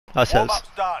ourselves.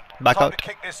 Back out.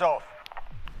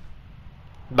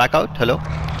 Back out. Hello.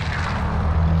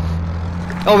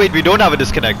 Oh wait, we don't have a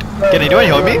disconnect. Can anyone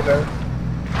hear me?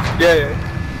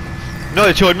 Yeah. No,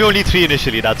 it showed me only 3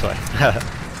 initially. That's why.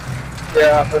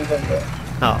 Yeah, happens on there.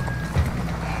 Oh.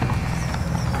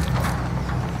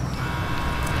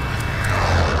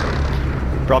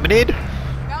 Promenade?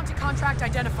 Bounty contract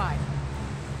identified.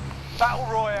 Battle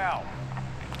Royale.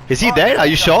 Is he there? Are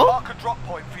you sure? Mark a drop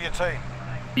point for your team.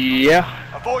 Yeah.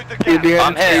 Avoid the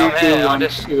I'm gap. here. I'm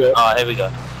just... Oh, here we go.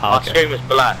 Ah, My okay. screen was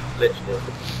black, literally.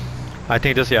 I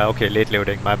think just, yeah, okay, late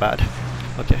loading, my bad.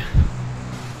 Okay.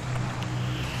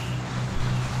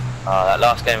 Oh, that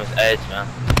last game was edge, man.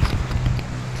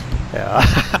 Yeah.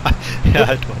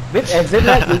 Yeah, it was. With exit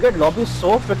lag, you get lobbies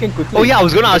so freaking quickly. Oh yeah, I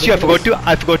was gonna ask you, I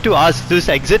forgot to ask, this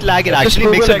exit lag, it actually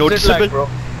makes a noticeable... Lag,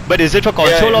 but is it for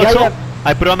console also? Yeah.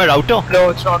 I put on my router? no,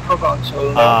 it's not for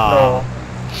console. No.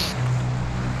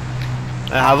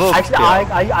 I have a...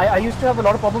 Actually, I used to have a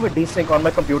lot of problem with desync on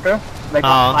my computer. Like,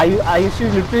 I used to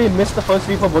literally miss the first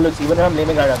 3-4 bullets even when I'm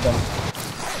aiming right at them.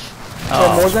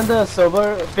 So more than the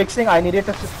server fixing, I needed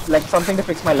to like something to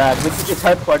fix my lag, which it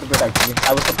helped quite a bit actually.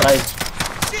 I was surprised.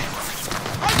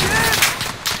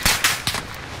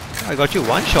 I got you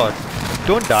one shot.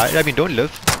 Don't die, I mean don't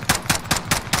live.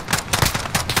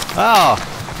 Ah!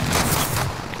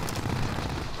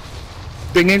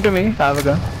 Bring it to me, have a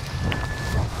gun.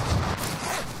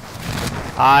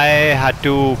 I had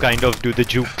to kind of do the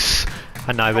jukes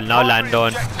and I will now land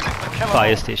on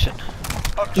fire station.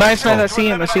 Nice, I see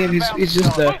him, he's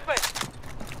just there.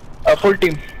 Full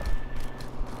team.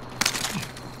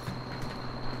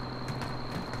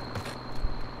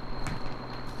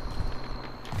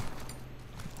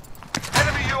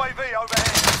 Enemy UAV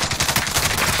overhead.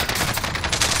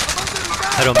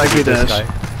 I don't believe this guy.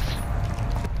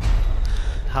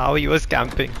 How he was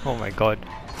camping, oh my god.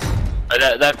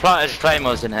 They're planted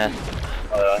claymores in here.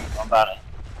 I'm about it.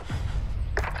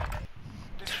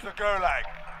 This is the Gulag.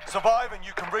 Survive and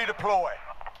you can redeploy.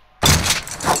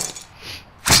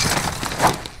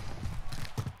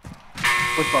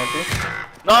 Push bounty.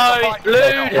 No, he's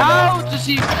blue! How does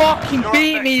he fucking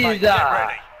beat me with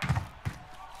that?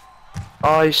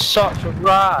 Oh, he's such a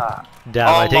rat. Damn,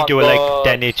 I think you were like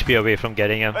 10 HP away from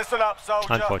getting him. Listen up,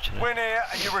 soldier. Unfortunate. Win here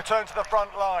and you return to the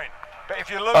front line. But if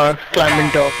you lose,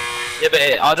 Climbing top. Yeah, but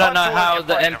I don't know how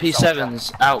the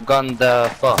MP7s outgunned the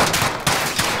fuck.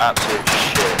 Absolute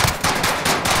shit.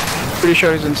 Pretty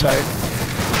sure he's inside.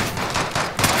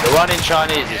 The one in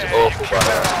Chinese is awful, by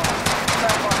the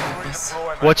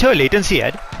way. What's your latency,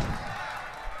 Ed?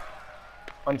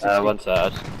 160. One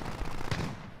side.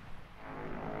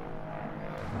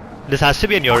 This has to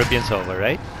be an European server,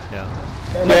 right? Yeah.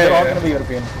 Yeah, they're all gonna be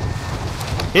European.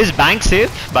 Is bank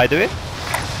safe, by the way?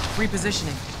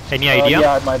 Repositioning. Any idea?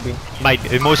 Yeah, it might be. Might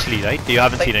be, mostly, right? You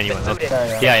haven't seen anyone.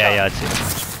 Yeah, it's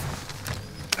safe.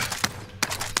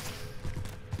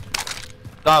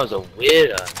 That was a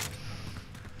weirdo.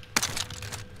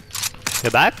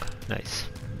 You're back? Nice.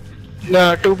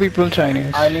 No, 2 people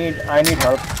Chinese. I need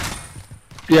help.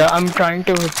 Yeah, I'm trying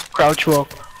to crouch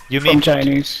walk You from mean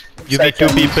Chinese. you mean 2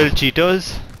 people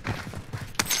cheaters?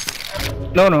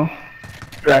 No.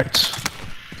 Rats.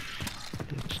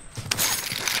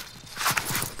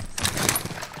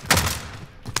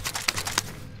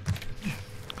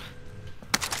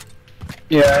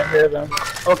 Yeah, I hear them.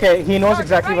 Okay, he knows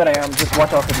exactly where I am. Just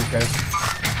watch out for these guys.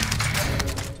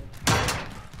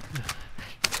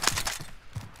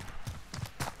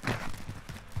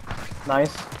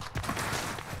 Nice.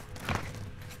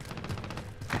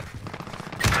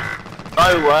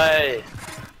 No way!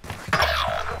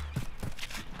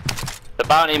 The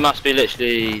bounty must be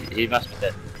literally... he must be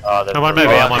dead. Oh, I'm on my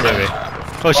way,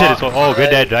 Oh shit, it's we're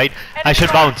dead, right? I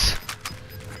should bounce.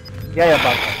 Yeah,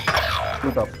 back.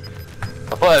 Blue top.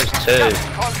 I thought it was 2.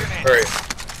 3.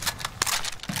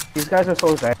 These guys are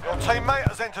so bad. your teammate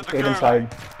has entered the Get Gulag.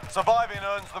 inside. Surviving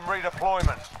earns them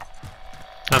redeployment.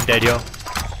 I'm dead, yo.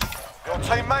 Your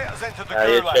teammate has entered the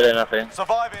You're Gulag. chilling, I think.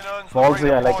 Surviving earns them Ballsy,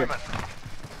 redeployment. I like it.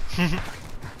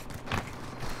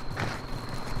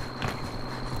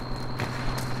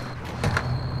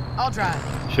 I'll drive.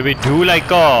 Should we do like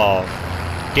a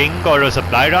king or a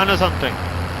supply run or something?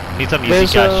 Need some easy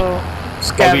There's cash.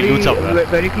 Scabby loot somewhere.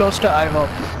 very close to IHOP.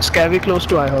 Scabby close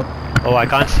to IHOP. Oh, I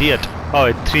can't see it. Oh,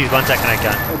 it 1 second I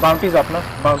can. Bounty's up now.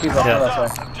 Bounty's up Yeah. now,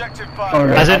 that's why. Objective Alright.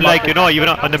 failed. As in like, you know, even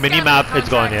on the mini map it's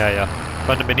gone, yeah.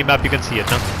 On the mini map you can see it,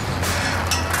 no?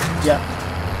 Yeah.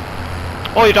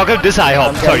 Oh, you're talking this IHOP.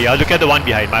 I'm Sorry, I'll look at the one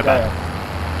behind, my bad. Yeah.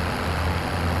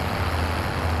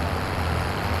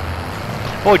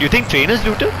 Oh, do you think train is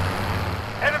looted?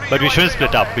 Enemy But we shouldn't UAV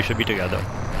split up, overhead. we should be together.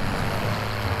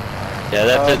 Yeah,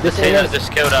 they've this the team area that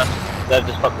just killed us. They've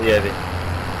just popped the UAV.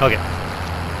 Okay.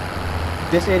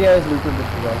 This area is looted this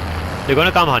well. They're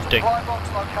gonna come hunting. Supply box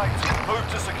located. Move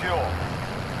to secure.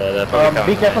 Yeah, they're probably coming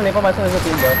Be from careful, there. Napalm. I think there's a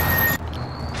team there.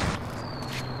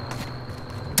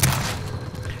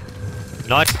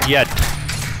 Not yet.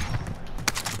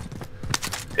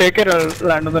 Take it, I'll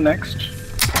land on the next.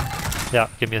 Yeah,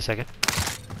 give me a second.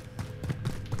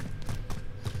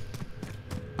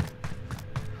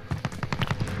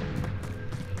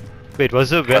 Wait, what's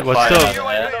the Fire God.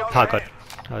 overhead.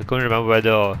 I couldn't remember where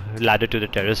the ladder to the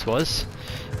terrace was.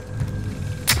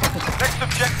 Next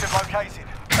objective located.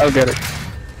 I'll get it.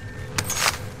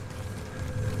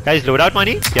 Guys, loadout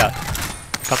money? Yeah.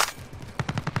 Come.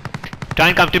 Try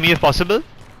and come to me if possible.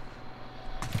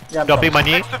 Yeah, I'm Dropping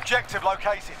coming. money. Next objective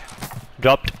located.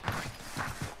 Dropped.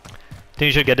 Think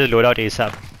you should get this loadout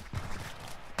ASAP.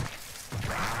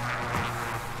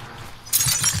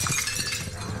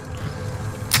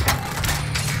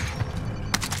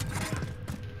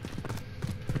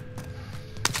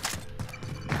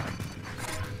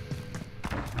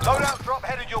 Loadout drop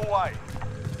headed your way.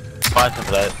 Find some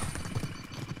for that.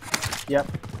 Yeah.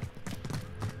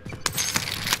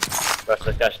 Rest of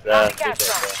the cash there. Copy, cash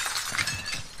drop.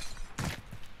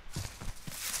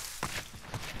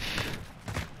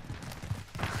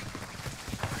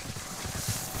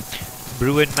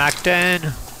 Bruin Mac 10.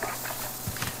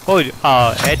 Oh,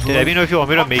 Ed, let me know if you want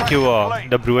me to make you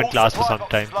the Bruin class for some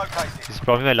time. This is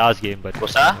probably my last game, but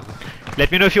What's that?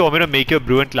 let me know if you want me to make your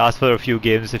Bruin class for a few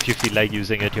games if you feel like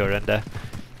using it here and there.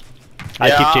 I'll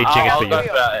Yeah, keep changing I'll it go for you.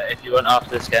 for that if you want after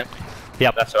this game.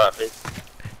 Yep. That's alright, please.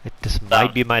 This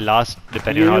might be my last,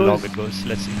 depending on how long it goes.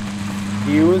 Let's see.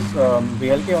 You use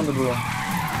VLK on the Bruin.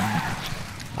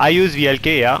 I use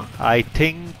VLK, yeah. I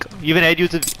think even Ed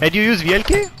uses. Ed, you use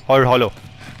VLK or Hollow?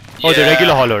 Oh, the Yeah,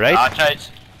 regular Hollow, right?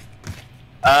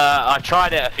 I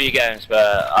tried it a few games,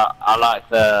 but I like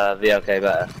the VLK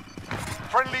better.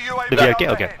 Friendly UAV. The VLK? Okay.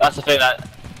 overhead. That's the thing that.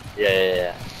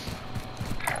 Yeah.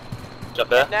 Jump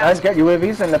there. Guys, get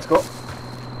UAVs and let's go.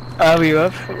 We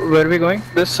have. Where are we going?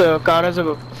 This car has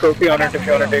a trophy on it if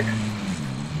you wanna take.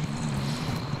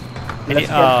 Any, Let's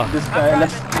get this guy.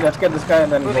 Let's get this guy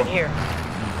and then Moving go. here.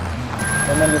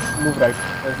 And then let's move right.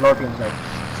 There's a lot of teams right.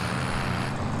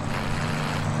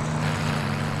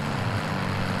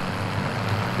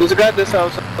 There's a guy at this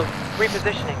house.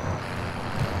 Repositioning.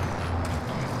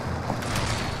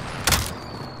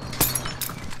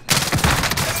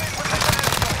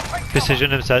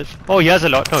 Precision himself. Oh, he has a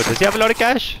lot. No, does he have a lot of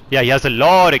cash? Yeah, he has a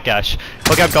lot of cash.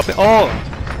 Okay, I'm copying. Oh,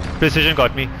 Precision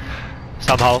got me.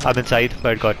 Somehow, I'm inside,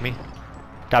 but it got me.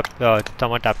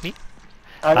 Someone tapped me.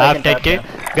 I have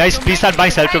 10k. Guys, please start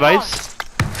buying self revives.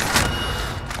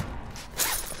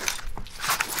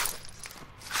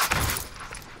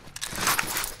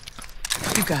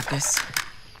 You got this.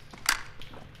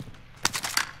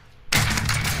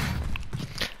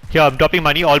 Here, I'm dropping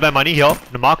money. All my money here.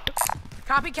 Marked.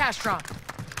 Copy cash drop.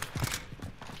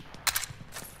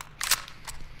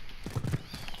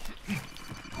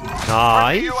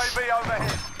 Nice. UAV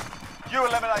overhead. You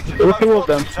eliminated There were two most of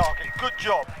them. target. Good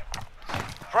job.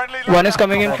 Friendly One is loadout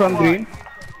coming in on from the way. green.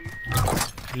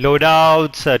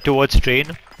 Loadouts towards train.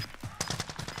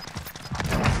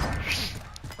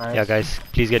 Nice. Yeah, guys,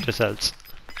 please get yourselves.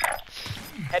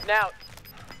 Heading out.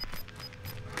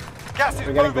 Gas is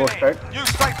We're getting moving ghost, in. right? New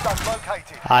safe zone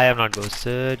located. I am not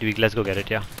ghosted. Let's go get it,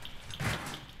 yeah.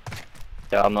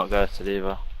 Yeah, I'm not ghosted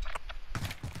either.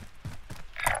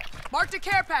 Marked a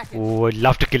care package. Oh, I'd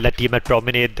love to kill that team at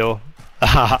Promenade though.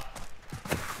 Yeah,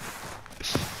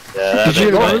 Did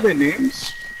you they're know good. their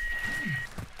names?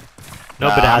 No,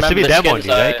 but it has to be them only,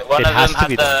 skins, right? One It of has them to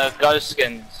be had them. the ghost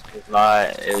skins.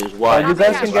 Like, it was white. You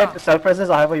guys can get self-reses.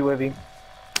 I have a UAV.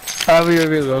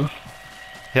 We as well.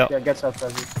 Yeah, get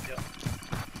self-reses.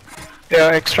 Yeah,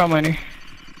 extra money.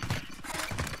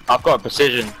 I've got a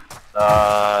precision.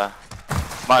 I'll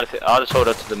just hold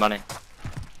on to the money.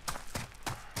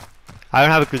 I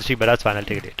don't have a kill streak, but that's fine. I'll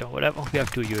take it later. Whatever. We have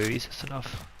 2 UAVs. That's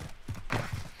enough.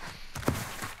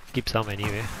 Keep some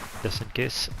anyway, just in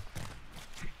case.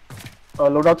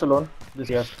 Loadouts alone. This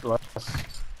yes to us.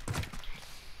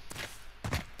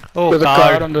 Oh, There's a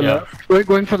car on the yeah. left. We're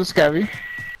going for the scabby.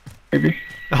 Maybe.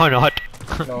 Oh, not.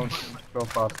 No, go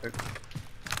past it.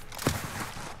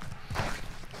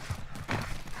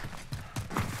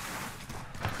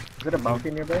 Is there a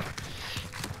bounty nearby?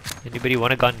 Anybody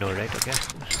want a gun? No, right? Okay.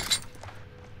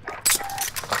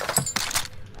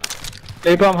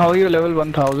 Napalm, how are you level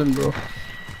 1000, bro?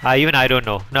 Even I don't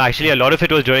know. No, actually, a lot of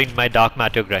it was during my dark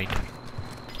matter grind.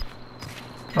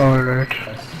 Alright.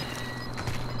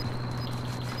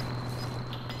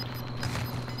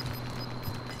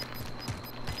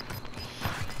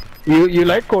 You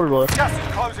like Cold War? Gas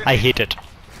is closing I in. hate it.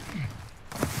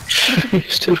 You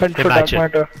still went for Dark Imagine.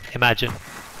 Matter. Imagine.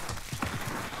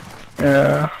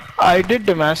 I did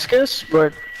Damascus,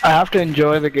 but I have to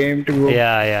enjoy the game to go.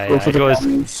 Yeah. Go for It the was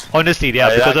camels. honestly, yeah,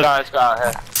 Hey, because that of guy's got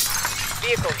here.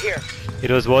 Vehicle here.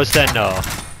 it was worse than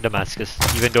Damascus,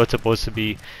 even though it's supposed to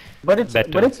be. But it's Better.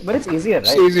 but it's easier, It's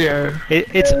right? easier.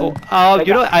 It's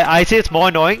you know, I say it's more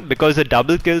annoying because the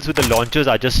double kills with the launchers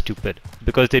are just stupid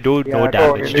because they do no Yeah,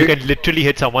 damage. totally. You can literally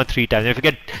hit someone 3 times. If you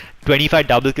get 25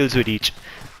 double kills with each,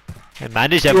 and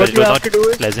manage them, but What it you was have not to do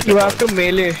is pleasant you at have all. to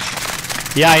melee.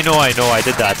 Yeah, I know, I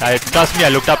did that. Trust me, I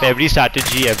looked up every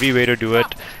strategy, every way to do it,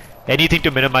 anything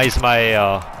to minimize my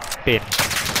pain.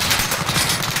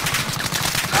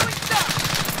 Throwing stuff.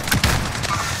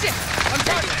 Shit. I'm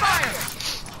taking fire.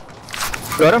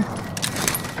 Got him?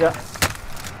 Yeah.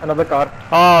 Another car.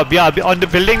 Yeah, on the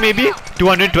building maybe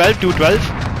 212, 212.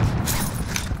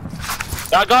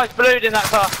 That guy's blued in that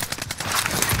car.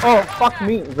 Oh fuck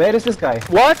me! Where is this guy?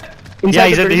 What? Yeah,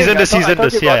 he's the in building? this, I he's in thought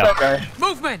this, you got yeah. that guy.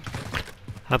 Movement.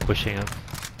 I'm pushing him.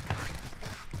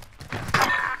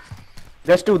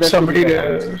 There's two. There's Somebody two.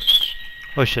 there.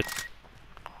 Oh shit.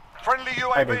 Friendly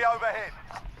I UAV did. overhead.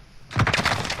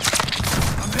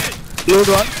 Load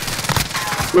one.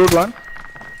 Load one.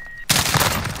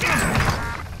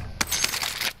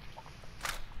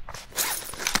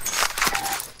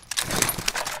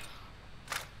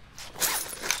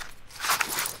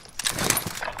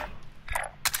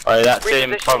 Oh, that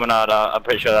team promenade, I'm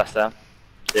pretty sure that's them.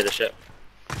 Dealership.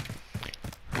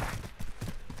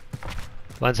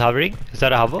 One's hovering. Is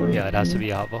that a hover? Yeah, it has to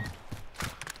be a hover.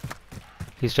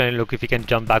 He's trying to look if he can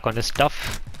jump back on his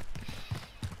stuff.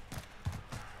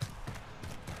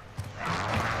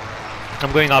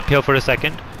 I'm going up here for a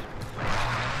second.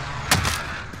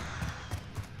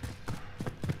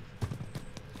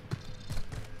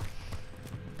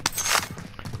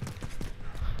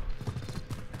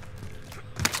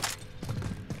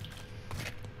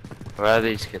 Where are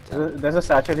these kids at? There's a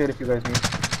satchel here if you guys need.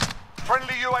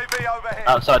 Friendly UAV overhead.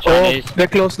 Outside Oh, Chinese. they're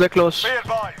close. They're close. Be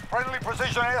advised. Friendly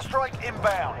precision airstrike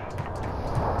inbound.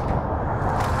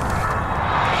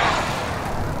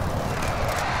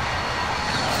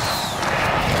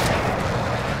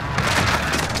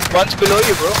 One's below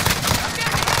you, bro.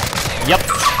 Yep.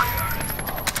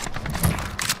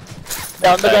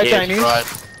 Down the guy He is, Chinese. right.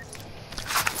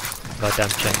 Goddamn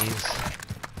Chinese.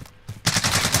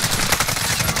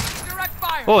 Direct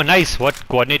fire. Oh, nice. What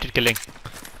coordinated killing.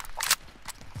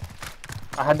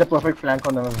 I had the perfect flank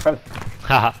on them as well.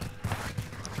 Haha.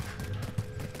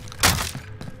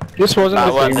 This wasn't That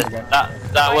the wasn't, team.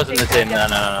 that wasn't the team. No.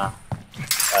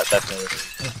 That definitely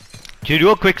wasn't. Do you do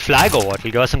a quick flag or what?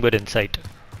 We'll give us some good insight.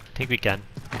 I think we can.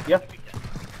 Yeah.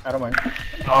 I don't mind.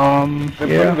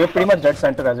 Yeah. We're pretty much dead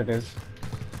center as it is.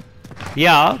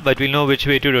 Yeah, but we'll know which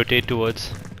way to rotate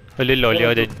towards. A little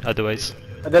earlier than otherwise.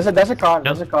 There's a car. No.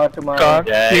 There's a car to my. Car.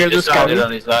 Yeah, Clear he just this landed cabin.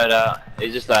 on his loadout.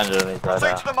 He just landed on his Proceed to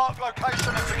loadout. the marked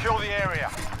location and secure the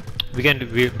area.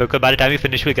 Because by the time we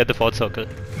finish, we'll get the fourth circle.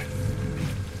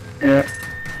 Yeah.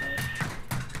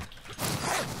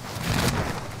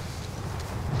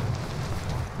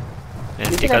 And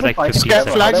You take can us like have a 15 fight.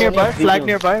 seconds. Flag Whatever nearby. you need Flag to.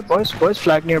 nearby. Boys,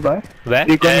 flag nearby. Where?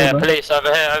 Recon Yeah, nearby. police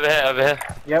over here.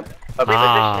 Yep.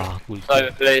 Ah, cool.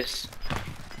 Over police.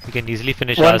 We can easily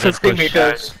finish ours and 150 push.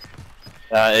 meters.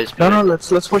 It's No,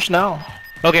 let's push now.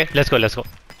 Okay, let's go.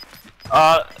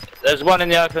 there's one in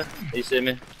the open. You see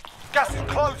me? Gas is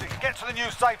closing. Get to the new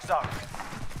safe zone.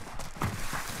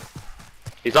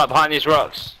 He's like behind these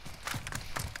rocks.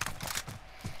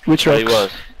 Which Well, he rocks?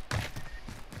 was.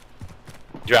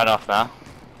 He ran off now.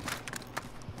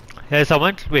 There's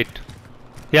someone. Wait.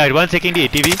 Yeah, one taking the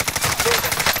ATV.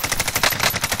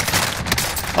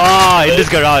 Ah, in this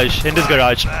garage.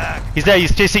 He's there.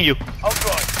 He's chasing you. Oh,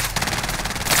 good.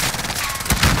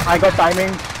 I got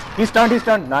timing. He's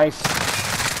turned. Nice.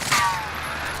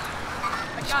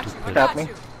 I got you. I Tap got me.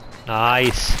 you.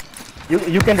 Nice.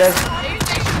 You can res. Aid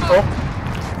station mode. Oh.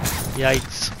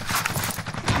 Yikes.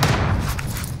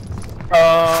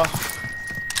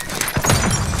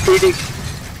 PD.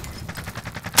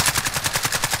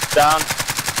 Down.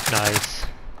 Nice.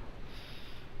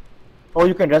 Oh,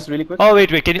 you can rest really quick. Oh wait.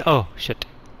 Can you? Oh shit.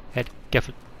 Head.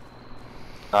 Careful.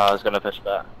 Oh, I was gonna push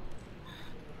back.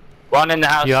 One in the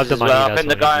house You have the as money. well. I That's think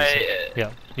the what guy. it is.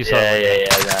 Yeah. You saw. Yeah,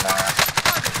 one. no.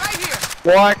 Target right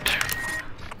here. What?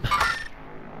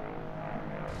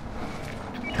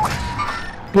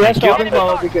 We have stopping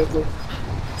power, be careful.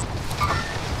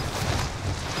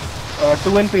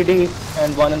 2 in PD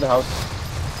and 1 in the house.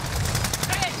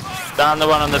 Down the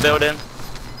one on the building.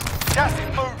 Gas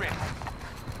is moving.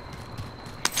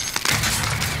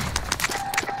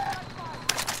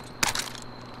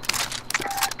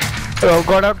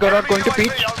 Got out, going to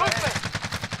peach.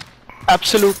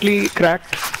 Absolutely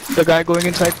cracked. The guy going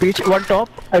inside peach. One top,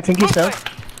 I think he's dead.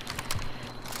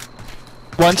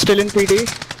 One still in PD.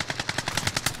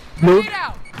 Blue.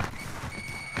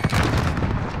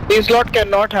 His lot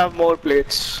cannot have more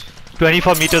plates.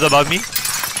 24 meters above me.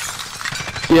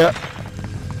 Yeah.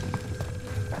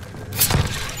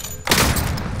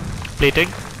 Plating.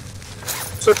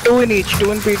 So 2 in each,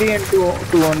 2 in PD and 2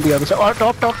 on the other side. Oh,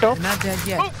 top. Not dead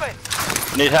yet.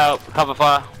 Need help. Cover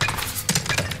fire.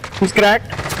 He's cracked.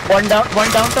 One down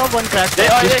top, one cracked.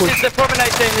 This is the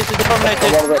promenade team. This is the promenade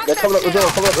team. Let's cover up the door,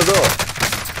 cover up the door.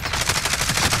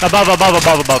 Above.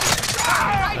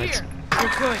 Right here.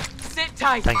 You're good. Sit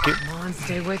tight. Thank you. Come on,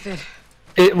 stay with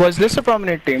it. Was this a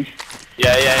prominent team?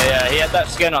 Yeah. He had that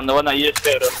skin on, the one that you just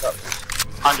killed us up.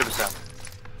 100%.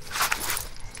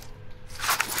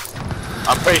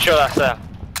 I'm pretty sure that's them.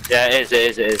 Yeah, it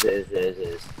is.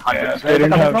 100%. They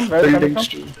didn't have Where are they coming buildings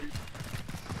too.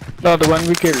 No, the one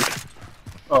we killed.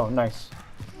 Oh, nice.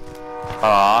 Oh,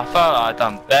 I felt like I'd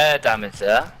done bare damage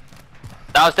there.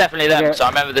 That was definitely them, Yeah. so I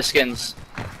remember the skins.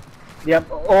 Yep.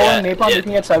 Oh, Yeah, Napalm yeah.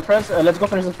 looking at self-res. Let's go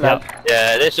finish this flag.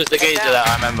 Yeah, this was the geezer that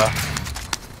I remember.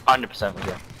 100% was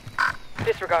it.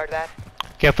 Disregard that.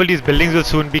 Careful, these buildings will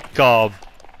soon be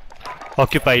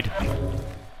occupied.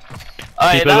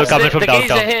 Oh, yeah, People were coming from the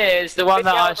downtown. geezer here is the one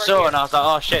that I saw, and I was like,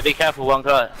 oh shit, be careful, one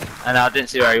guy. And I didn't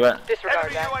see where he went. Disregard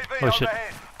Enemy that. UAV Oh, shit.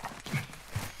 overhead.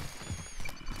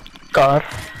 Car.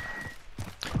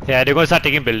 Yeah, they're gonna start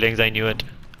taking buildings, I knew it.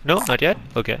 No, not yet?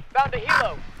 Okay. Found a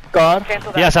helo. Car.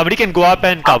 Cancel that. Yeah, somebody can go up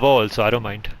and cover also, I don't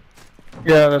mind.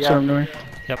 Yeah, that's Yeah. what I'm doing.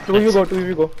 Yep. Two of you go, two of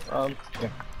you go. Yeah.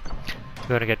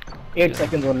 We're gonna get... 8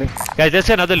 seconds only. Guys, let's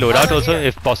get another loadout also,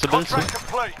 if possible. So. Contract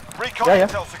complete. Recon Yeah.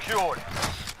 intel secured.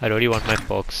 I really want my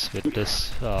perks with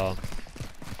this.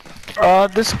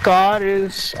 This car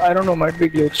is, I don't know, might be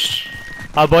glitched.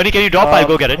 Bonnie, can you drop? I'll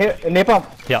go get it. Here, Napalm.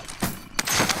 Yeah.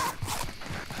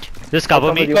 Just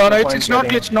cover me. You No, can it's point not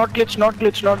getting-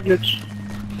 glitch, not glitch.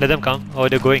 Let them come. Oh,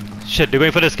 they're going. Shit, they're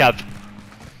going for the scab.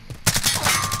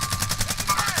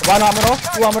 1 armor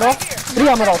off, 2 armor off, 3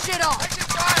 armor off. Shit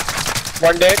off.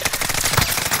 One dead.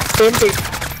 Same team.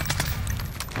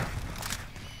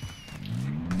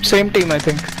 Same team, I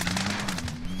think.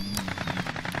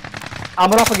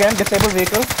 Armor off again, disabled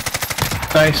vehicle.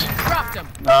 Nice. Dropped him.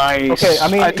 Nice. Okay, I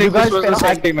mean, I you think guys this was the can-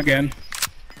 same team again.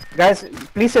 Guys,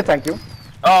 please say thank you.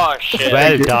 Oh shit.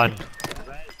 Well done.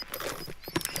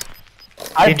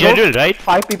 I In broke general, right?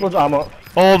 5 people's armor.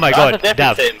 Oh my That's god, a different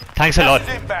Dav. team. Thanks a lot. Gas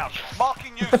is inbound.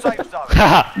 Marking new safe zone.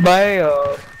 Haha.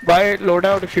 Buy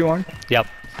loadout if you want. Yep.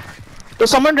 So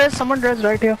someone res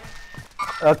right here.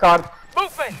 Car,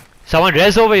 Movement. Someone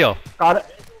res over here. car.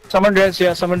 Someone Enemy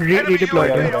redeployed.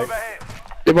 UAV Yeah.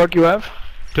 overhead. What you have?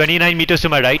 29 meters to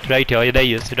my right here. There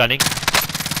he is, running.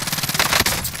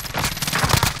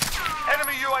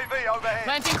 Enemy UAV overhead.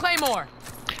 Planting Claymore.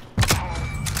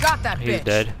 Got that He's bitch.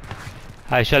 dead.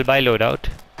 I shall buy loadout.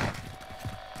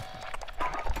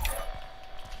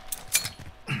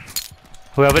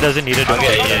 Whoever doesn't need it, don't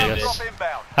Okay, get it, I yeah, guess. Drop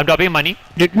inbound. I'm dropping money.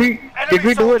 Did we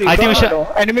do it? I think we should-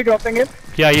 Enemy dropping it.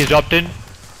 Yeah, he's dropped in.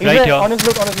 He's Right there, on here. his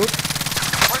loot, on his loot.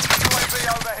 Friendly UAV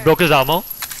overhead. Broke his armor.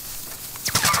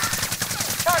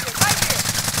 Target right here.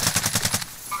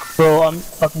 Bro, I'm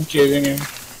fucking chasing him.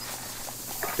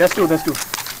 There's two.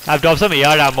 I've dropped some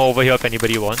AR ammo over here if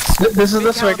anybody wants. This is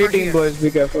the sweaty caliber team, here. boys. Be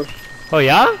careful. Oh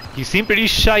yeah? You seem pretty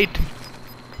shite.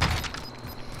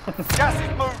 Gas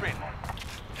is moving.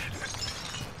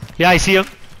 Yeah, I see him.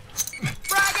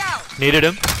 Frag out. Needed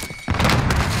him.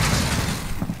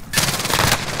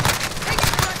 Taking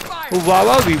direct fire. Oh,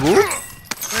 wow, we woo.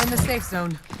 We're in the safe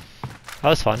zone. That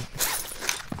was fun.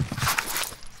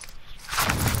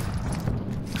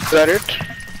 Is that it?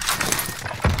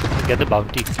 Get the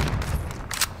bounty.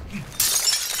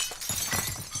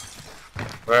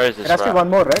 Where is this? There has to be rat? one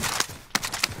more, right?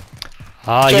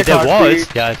 Ah, yeah, Check there heartbeat.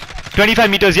 was. Yeah. 25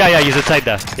 meters. Yeah, he's inside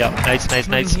there. Yeah, nice.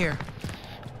 Moving here.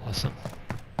 Awesome.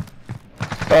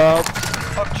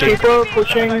 People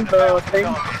pushing the thing.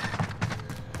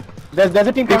 There's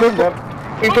a team coming there.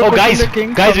 People Oh, pushing guys, the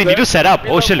king guys, we from need to there. set up.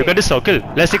 Oh shit, look at this circle.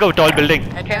 Let's take a tall building.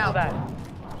 Cancel that.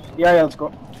 Yeah, let's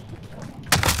go.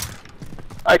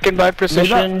 I can buy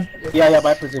precision. Yeah,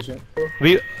 by precision.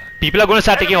 People are going to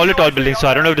start taking all the tall buildings, so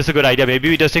I don't know if this is a good idea. Maybe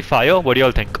we just take fire. What do you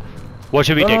all think? What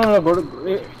should we take? No, go to...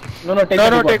 No, take No,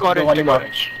 the take one, orange. the one Take you got.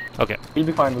 orange. Okay, We'll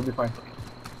be fine.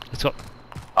 let's go.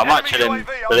 I might Enemy chill in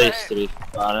UAV police to be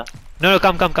honest. No,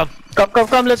 come.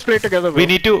 Come, let's play together, bro. We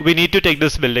need to take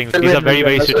this building. We'll These win, are very, we'll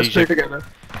very win. Let's play strategic. together.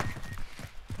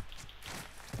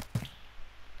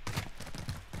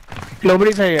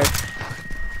 Nobody's here yet.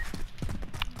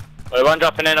 Wait, one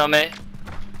dropping in on me.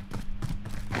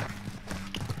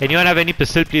 Anyone have any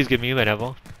pistol? Please give me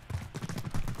whenever.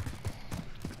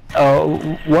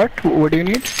 What? What do you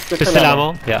need? Pistol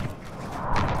ammo. Yeah.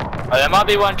 Oh, there might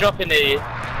be one dropping near you.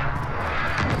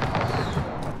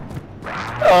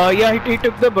 Yeah, he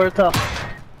took the Bertha.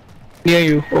 Near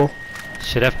you. Oh.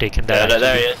 Should have taken Yeah, that.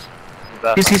 there he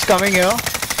is. He's coming here.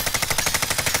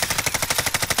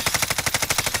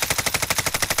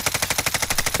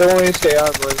 Don't worry, stay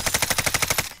out, boys.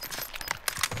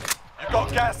 You've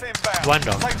got gas inbound. One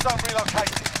down. Safe zone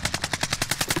relocated.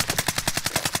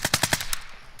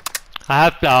 I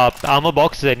have armor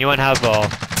boxes. Anyone have?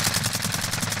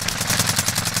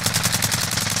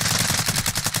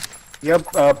 You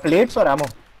have plates or ammo?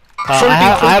 I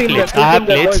have plates. I have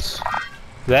plates.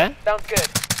 Where? Sounds good.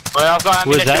 Well, I've got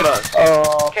Who is ammunition that?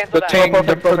 box. Cancel The that. thing, Perfect,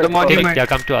 the perfect. Okay, monument. yeah,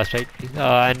 come to us, right?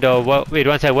 Wait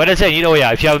one second. What else I need? Oh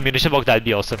yeah, if you have a munition box, that'd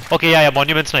be awesome. Okay, yeah,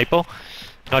 monument sniper.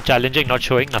 Not challenging, not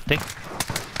showing, nothing.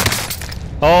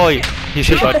 Oh, he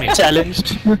should got me.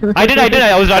 Challenged. I did.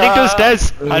 I was running to the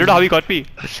stairs. I don't know how he got me.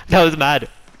 That was mad.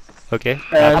 Okay.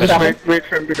 Just wait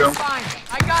for him to go. Fine.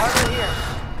 I got it here.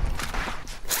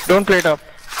 Don't play it up.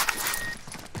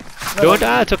 Don't.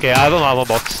 It's okay. I have an armor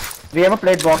box. We have a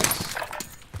plate box.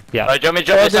 Yeah. Oh, do you want me to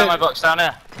drop this ammo box down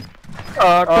here?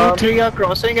 2, 3 are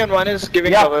crossing and 1 is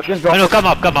giving Yeah, cover. just drop. Oh no, come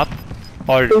up.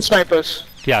 Or 2 snipers.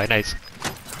 yeah, nice.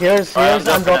 Here's I'm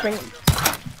I'm dropping.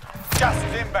 Gas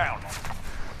is inbound.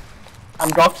 I'm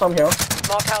dropped some here.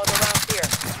 Small caliber rounds here.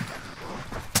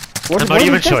 What, I'm not what are even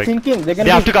you guys showing. thinking? They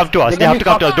have to come to us. They have to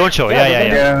come to us. Don't show. Yeah.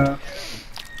 Yeah.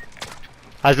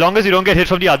 As long as you don't get hit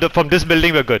from this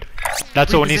building, we're good.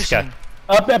 That's the only scare.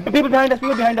 People behind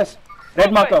us.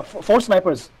 Red marker. 4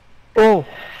 snipers. Oh,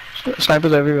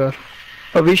 snipers everywhere.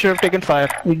 We should have taken fire.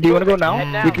 Do you want to go now?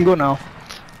 now. We can go now.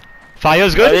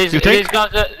 Fire's good. These You think? guys,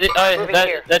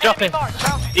 they're dropping.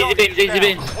 Easy beams, easy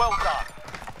beams. Well done.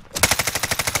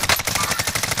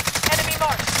 Enemy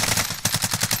marked.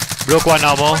 Broke one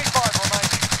armor. 25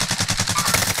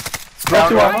 remaining. Drop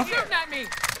 2 armor. Shooting at me.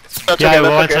 That's Yeah, okay, one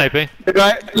that's okay. sniping. The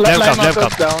guy, Let him line come, let him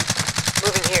marker's down.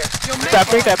 Moving here. Tap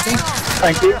me.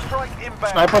 Thank you. Strike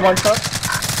inbound. Sniper 1 shot.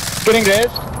 Getting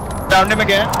raised. Downed him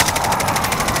again.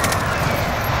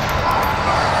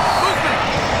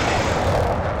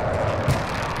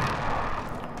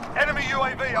 Enemy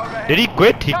UAV overhead. Did he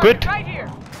quit? He quit. Right here.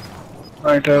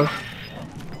 Right.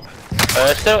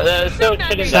 Still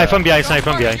chilling Snipe there. from behind. Snipe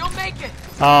from behind. You'll make it.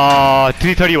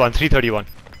 331.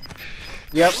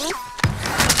 Yep.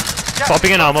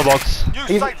 Popping an armor box. New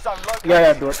He's- safe zone located.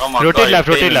 Yeah, do it. Oh my Rotate God, left,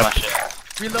 you're rotate beaming left. my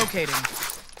shit.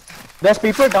 Relocating. There's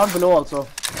people down below also.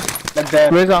 Like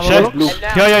there. Where's armor Shell. box? Blue. And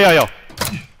now. Yeah.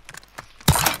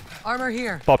 Armor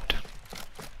here. Popped.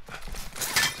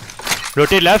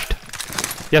 Rotate left.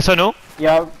 Yes or no?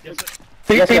 Yeah.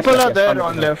 People are yes, there 100%.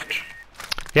 on left.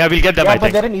 Yeah, we'll get them. Yeah, I but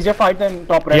think. they're an easier fight than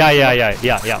top right.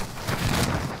 Yeah.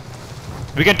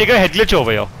 We can take a head glitch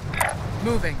over here.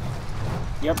 Moving.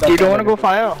 Yep, You don't want to go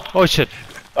fire? Oh shit.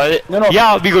 No.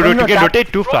 Yeah, we go. No, We no, can tap-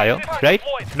 rotate to fire, right?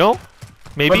 No?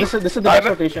 But Maybe. this is the best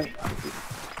rotation.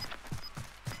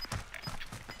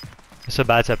 It's a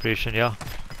bad separation. Yeah.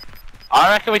 I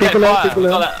reckon we take People out, fire. people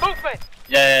We've got out. that. Movement.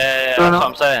 Yeah, No, that's no. what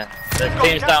I'm saying. There's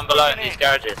teams down below in these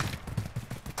garages.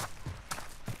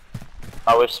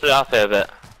 Oh, we've split up here a bit.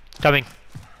 Coming.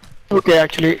 Okay,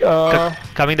 actually.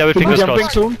 Coming there with He's fingers jumping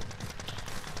crossed. soon.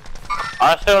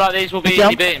 I feel like these will be He easy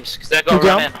jumped. beams because they've He got to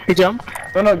run in. jumped. He jumped.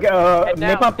 No. Head down.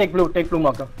 Napalm, take blue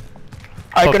marker.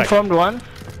 I Perfect. confirmed 1.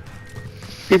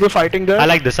 People fighting there. I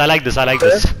like this.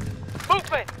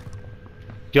 Movement.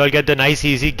 You all get the nice,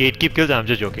 easy gatekeep kills. I'm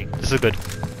just joking. This is good.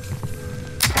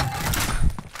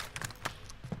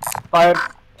 Fire.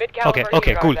 Mid caliber.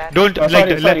 Okay, cool. That. Don't Sorry,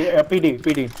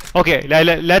 PD. Okay,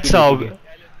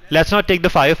 let's not take the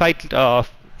firefight.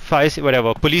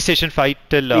 Whatever. Police station fight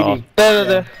till. PD.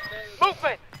 There.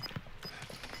 Movement.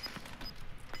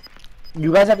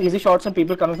 You guys have easy shots and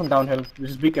people coming from downhill.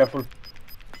 Just be careful.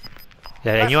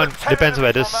 Yeah, Less anyone than 10 depends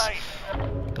where minutes this.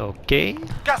 remain. Okay.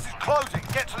 Gas is closing.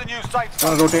 Get to the new safe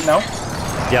Wanna zone. rotate now?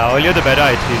 Yeah, earlier the better,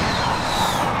 I feel.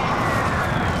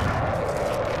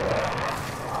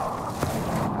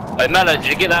 Hey Melo, did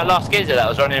you get that last geezer that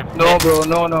was running? No, bro.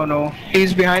 No.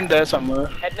 He's behind there somewhere.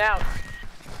 Head down.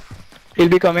 He'll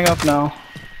be coming up now.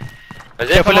 Is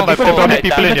it Careful, from but before? probably Head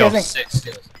people down. in here. Chasing. 6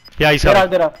 kills. Yeah, he's There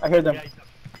coming. are. I hear them.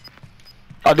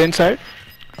 Are they inside?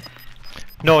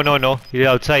 No. He's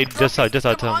outside. Just Come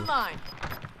outside. online.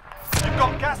 You've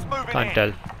got gas moving Can't in.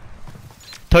 tell.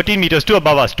 13 meters. Two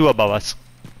above us.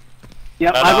 Yeah,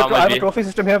 No, I have I'm with a you. trophy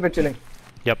system here. We're chilling.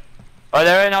 Yep. Oh,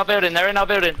 they're in our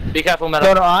building. Be careful,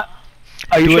 Melo. No.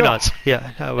 Are you 2 and sure? us.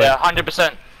 Yeah. Yeah,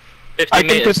 100%. 50 I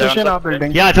think meters. precision down. our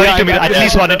building. Yeah, 32 meters. I At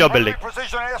least one into a Enemy building.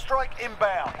 precision airstrike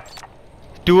inbound.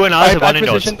 2 and us, 1 into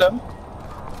us. positioned them.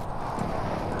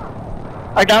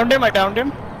 I downed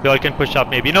him. We all can push up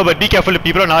maybe. No, but be careful if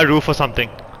people on our roof or something.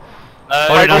 Oh,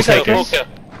 Or in our nice, cycles. Walker.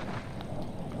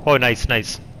 Oh, nice,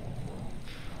 nice.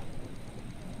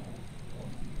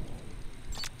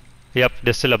 Yep,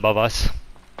 they're still above us.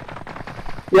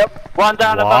 Yep. One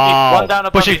down above Wow. you. One down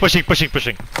above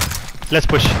Pushing. Let's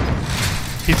push.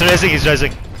 He's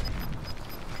rising.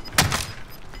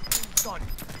 Stun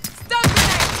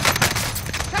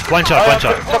grenade. One shot.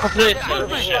 Top of police.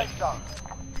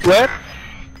 Where?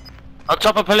 On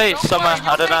top of police somewhere.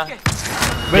 I don't know.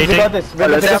 Wait, we got Waiting. this. We're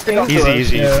the biggest thing.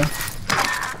 Easy. Yeah.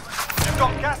 You've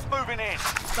got gas moving in.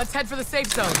 Let's head for the safe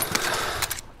zone.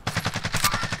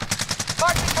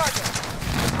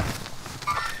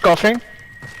 Coughing.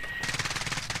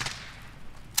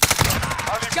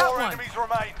 Only Got 4 one. enemies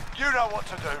remain. You know what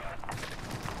to do.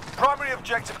 Primary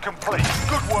objective complete.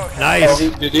 Good work. Nice.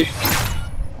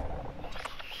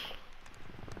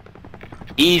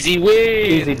 Easy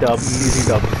win. Easy dub.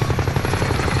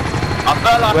 I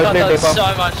felt like Well I played, done Deepa.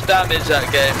 so much damage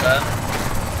that game, man.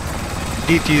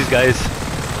 DTs, guys.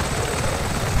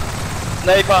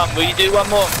 Napalm, will you do one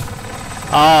more?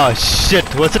 Ah, shit.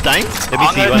 What's the time? Let me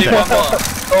I'm see. gonna One do one second. more.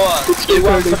 Go on, do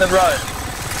one for the road.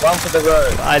 One for the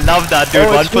road. I love that, dude.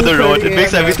 Oh, One it's for the road. It 2:30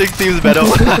 makes AM, everything seems better.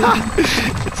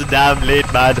 It's damn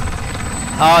late, man.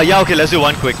 Yeah, okay. Let's do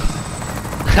one quick.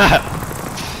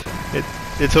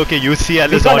 It's okay. UCL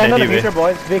We is can't on end on a anyway. heater,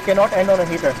 boys. We cannot end on a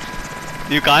heater.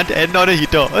 You can't end on a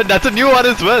heater. That's a new one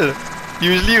as well.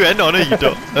 Usually you end on a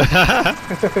heater.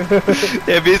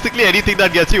 Yeah, basically anything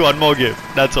that gets you one more game.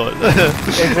 That's all.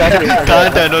 Exactly.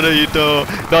 Can't end on a heater.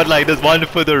 Not like this. One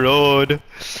for the road.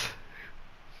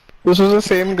 This was the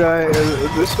same guy.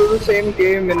 This was the same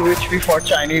game in which we fought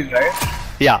Chinese, right?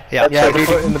 Yeah. Yeah, So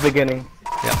before, in the beginning.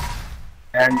 Yeah.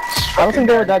 And I don't think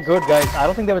they were that good, guys. I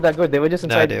don't think they were that good. They were just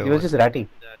inside. they They were just ratty.